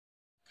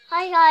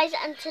Hi guys,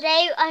 and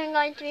today I'm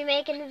going to be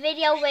making a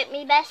video with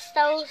me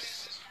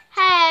bestos.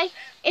 Hey,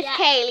 it's Yeah.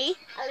 Kaylee.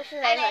 And this is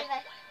Ava.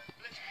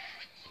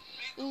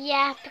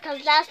 Yeah,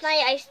 because last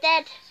night I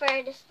stayed for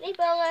the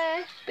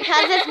sleepover.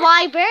 Because it's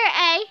my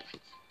birthday.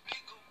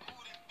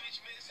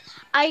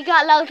 I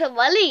got loads of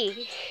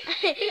money.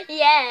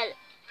 Yeah,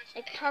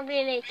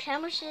 probably how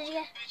much did you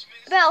get?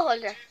 About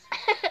 100.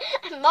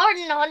 More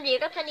than 100, you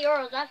got 20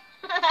 euros then.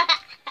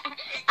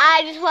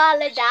 I just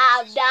want to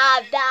dab.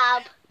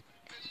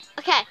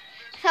 Okay,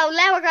 so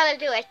now we're going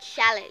to do a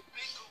challenge.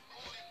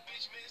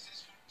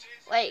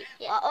 Wait,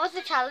 Yeah. what was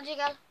the challenge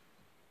again?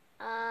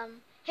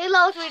 Who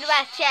knows me the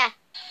best? Yeah.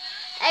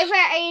 Ava,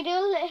 are you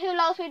doing who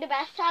knows me the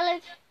best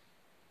challenge?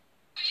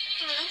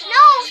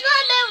 No, it's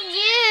not about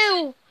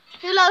you.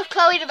 Who knows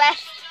Chloe the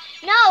best?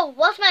 No,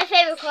 what's my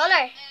favorite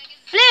color?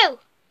 Blue.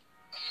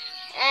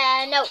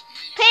 No.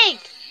 Pink.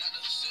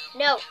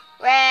 No.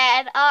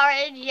 Red,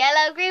 orange,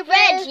 yellow, green,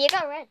 Red. blue. You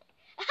got red.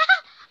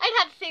 I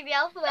had to sing the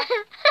alphabet.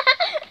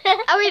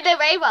 I mean the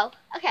rainbow.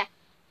 Okay.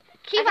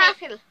 Keep Okay.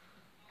 asking.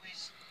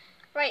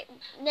 Right,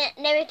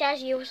 now it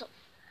does you.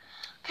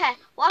 Okay.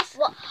 What's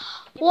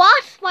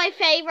my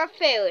favorite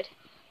food?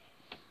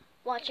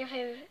 What's your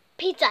favorite?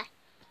 Pizza.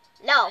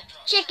 No.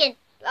 Chicken.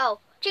 Oh,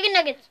 Chicken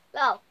nuggets.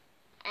 no.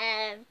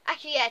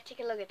 Actually, yeah,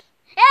 chicken nuggets.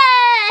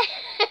 Yay!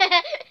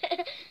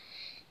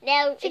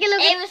 Now Chicken it's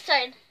nuggets. Ava's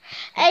turn.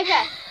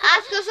 Ava,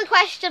 ask us a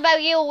question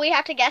about you. We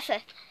have to guess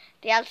it.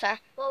 The answer.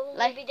 What will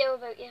Like- we do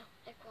about you?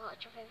 Like,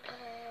 what's your favorite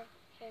color?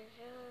 Favorite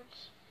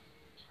foods?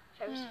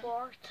 Favorite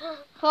sport?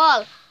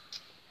 Cool.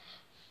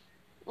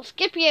 We'll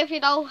skip you if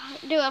you don't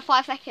do it in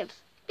 5 seconds.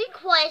 Be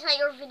quiet, it's not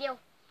your video.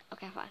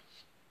 Okay, fine.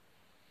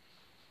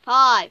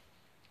 5,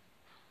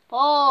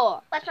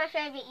 4. What's my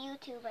favorite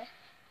YouTuber?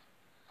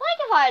 I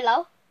give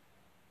Arlo.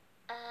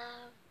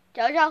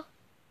 Jojo.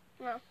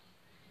 No.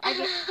 I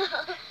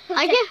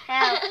give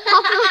Hell.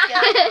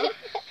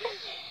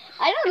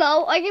 I don't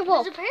know. I give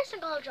up. There's a person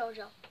called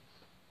Jojo.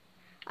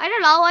 I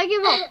don't know. I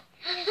give up.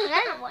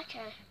 I don't watch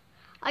her.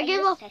 I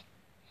give up. Do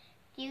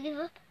you give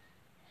up?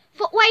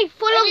 Wait,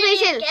 full of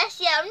vision. Guess,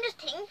 yeah, I'm just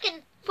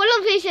thinking. Full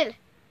of vision.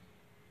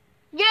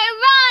 You're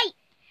right!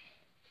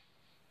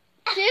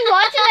 She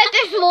watched it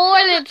this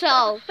morning,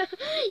 so.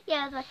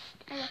 Yeah, but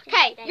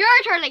Okay, your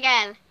turn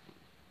again.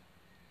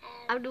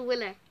 I'm the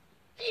winner.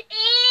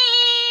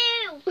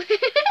 Ew! Show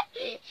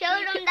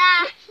them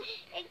that.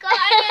 It got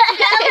on your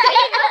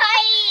selfie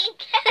mic.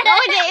 No,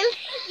 it didn't.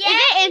 Yeah, It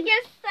didn't.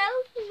 your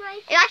selfie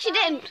mic. It actually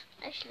didn't.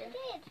 Actually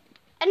did.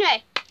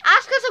 Anyway,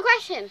 ask us a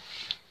question.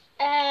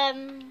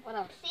 What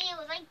else? See, it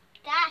was like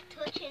that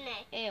touching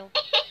it. Ew.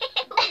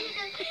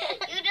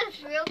 You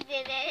just rubbed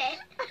it in it.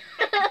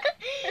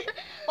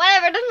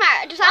 Whatever, doesn't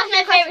matter. Just ask What's me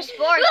my a question. favorite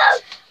sport?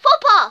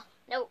 Football.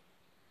 No.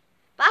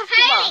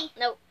 Basketball. Hurley.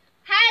 No.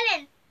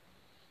 Hurling.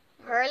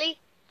 Hurley.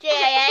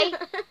 JAA.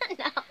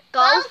 No.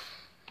 Golf.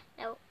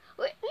 No.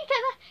 Wait, you say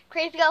that?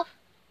 Crazy golf.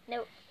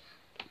 No.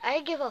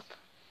 I give up.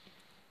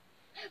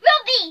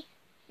 Rugby.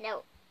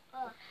 No.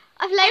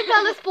 I've named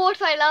all the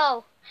sports I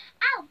know.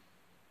 Ow.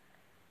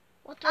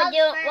 What do I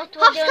do? What do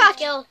I do in Hopscotch.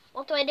 skill?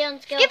 What do I do in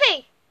skill?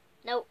 Skipping.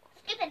 No.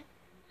 Skipping.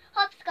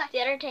 Hopscotch.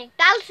 The other thing.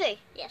 Dancing.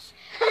 Yes.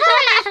 That's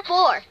not a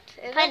sport.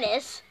 Is Mine it?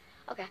 is.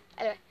 Okay.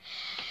 Anyway.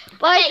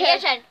 My Okay, your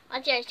turn. turn.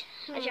 What's yours?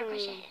 What's your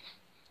question?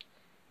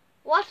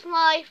 What's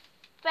my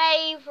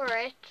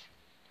favourite?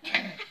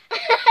 Even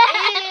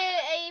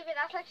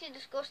that's actually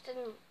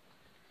disgusting.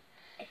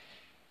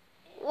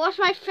 What's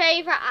my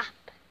favourite app?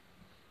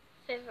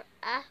 Favorite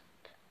app?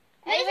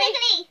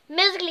 Anyway.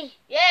 Musically.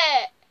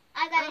 Yeah.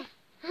 I got it.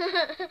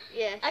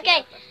 Yeah.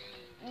 Okay.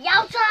 Your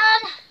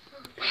turn.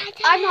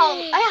 I'm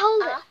hold. I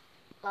hold it.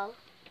 Well,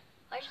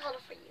 I just hold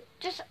it for you.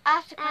 Just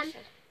ask the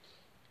question.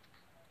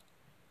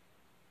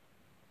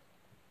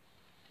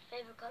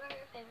 Favorite color,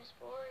 favorite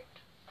sport,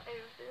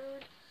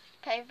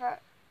 favorite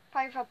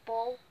Favorite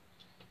ball.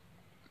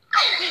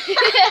 food.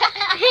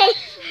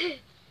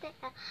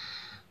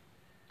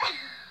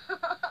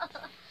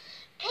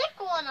 Pick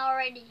one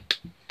already.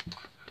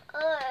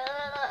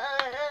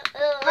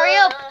 Hurry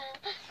up.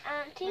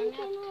 I'm thinking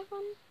of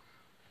one.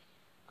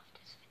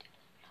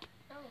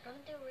 No,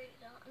 don't do it.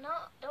 No,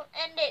 don't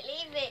end it.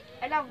 Leave it.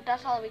 I know,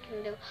 that's all we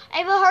can do.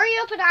 Ava, hurry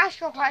up and ask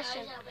your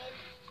question.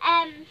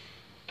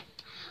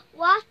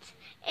 What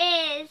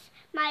is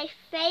my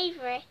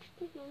favorite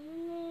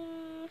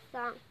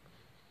song?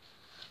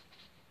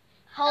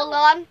 Hold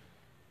on.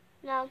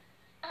 No.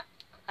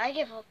 I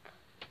give up.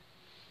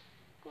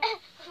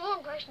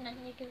 One question and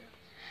you can.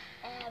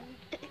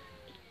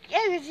 Yeah,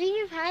 because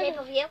you have Shape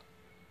of You?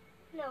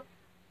 No.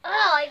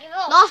 Oh, I give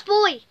up. Lost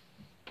Boy.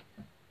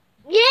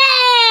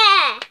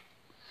 Yeah!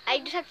 I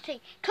just have to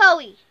think.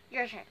 Chloe,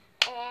 your turn.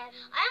 I'm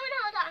gonna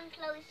hold on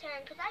Chloe's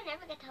turn because I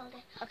never get to hold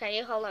it. Okay,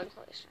 you hold on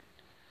Chloe's turn.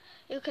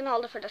 You can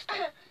hold it for this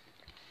time.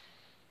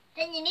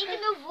 Then you need to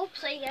move up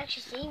so you can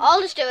actually see me.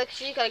 I'll just do it because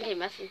she's going to keep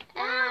messing.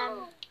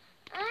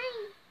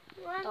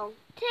 One, Don't.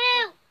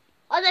 two.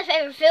 What's my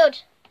favorite food?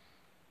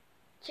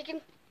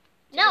 Chicken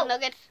No.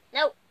 nuggets.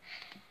 No.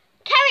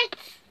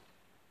 Carrots.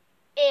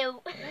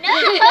 Ew. No.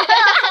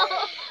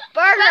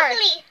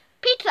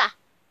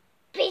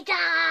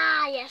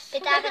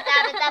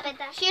 about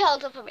that. She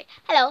holds up for me.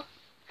 Hello.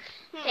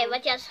 Okay,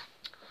 what's yours?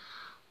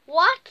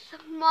 What's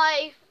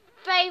my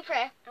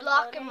favourite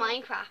block in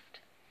Minecraft?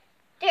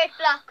 Dirt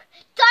block.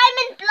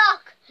 Diamond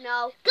block.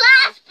 No.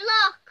 Glass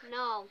block.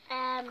 No.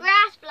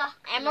 Grass block.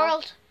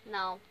 Emerald.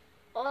 No.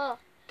 Oh.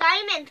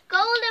 Diamond.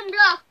 Golden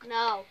block.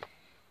 No.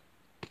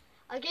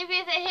 I'll give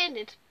you the hint.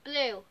 It's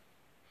blue.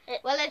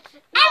 Well, it's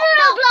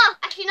Emerald block.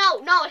 Actually,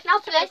 no, it's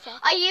not blue. That's what I said.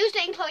 I used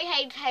it in Chloe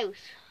Haynes'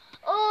 house.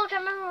 Oh, I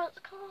can't remember what it's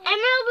called.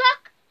 Emerald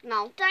block.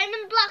 No.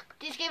 Diamond block.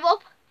 Did you give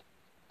up?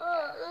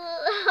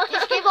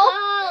 Just give up?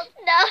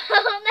 No,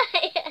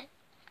 not yet.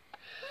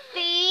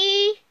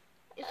 C.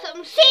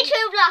 Some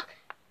C2 block.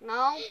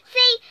 No.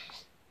 C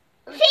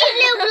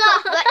blue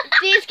block.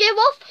 Did you give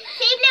up?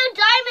 C blue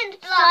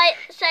diamond block.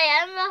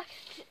 Cyan block.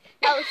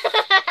 No.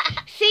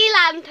 Sea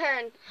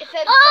lantern. It's a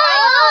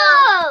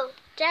Oh!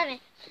 Damn it.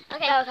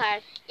 Okay. That was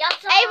hard.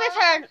 Ava's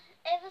turn.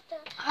 Ava's turn.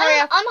 Hurry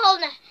up. I'm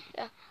holding it.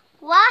 Yeah.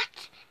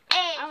 What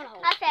I'm gonna is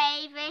hold my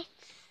favourite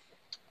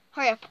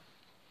Hurry up.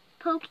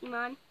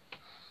 Pokemon?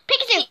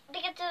 Pikachu.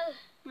 Pikachu.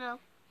 No.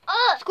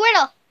 Oh.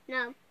 Squirtle.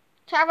 No.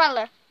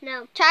 Charmander.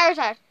 No.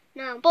 Charizard.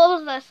 No.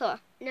 Bulbasaur.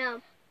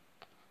 No.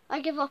 I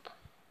give up.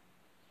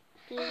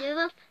 Do you give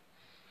up?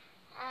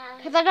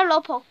 Because I don't know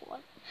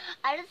Pokemon.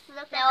 I just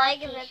looked at I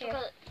give up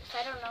because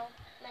I don't know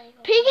many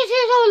Pokemon.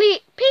 Pikachu's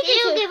only Pikachu. Do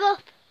you give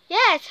up?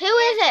 Yes. Who is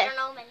I it? don't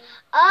know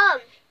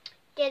many.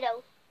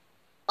 Ditto.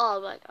 Oh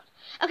my god.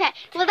 Okay.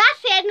 Well,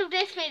 that's the end of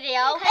this video.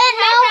 No, on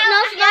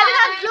the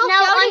last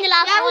on the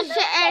last That was one.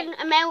 a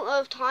certain amount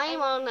of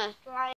time on it. Right.